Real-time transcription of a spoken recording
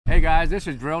Okay guys, this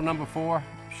is drill number 4,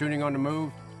 shooting on the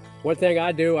move. One thing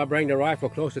I do, I bring the rifle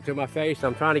closer to my face.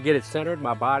 I'm trying to get it centered,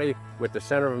 my body with the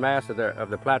center of mass of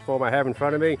the platform I have in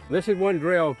front of me. This is one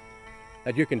drill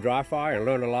that you can dry fire and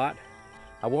learn a lot.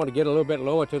 I want to get a little bit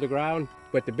lower to the ground,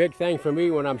 but the big thing for me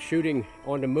when I'm shooting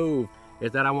on the move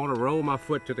is that I want to roll my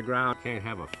foot to the ground. Can't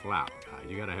have a flap,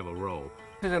 you gotta have a roll.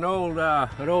 This is an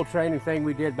old training thing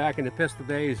we did back in the pistol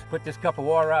days. Put this cup of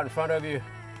water out in front of you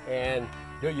and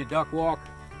do your duck walk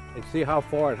and see how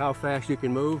far and how fast you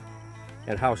can move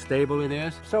and how stable it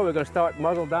is. So we're gonna start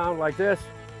muzzle down like this,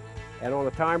 and on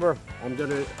the timer, I'm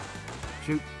gonna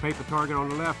shoot paper target on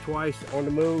the left twice, on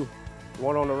the move,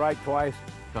 one on the right twice.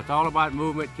 So it's all about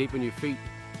movement, keeping your feet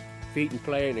in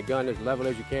play and the gun as level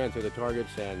as you can to the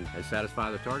targets and satisfy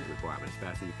the target requirement as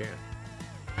fast as you can.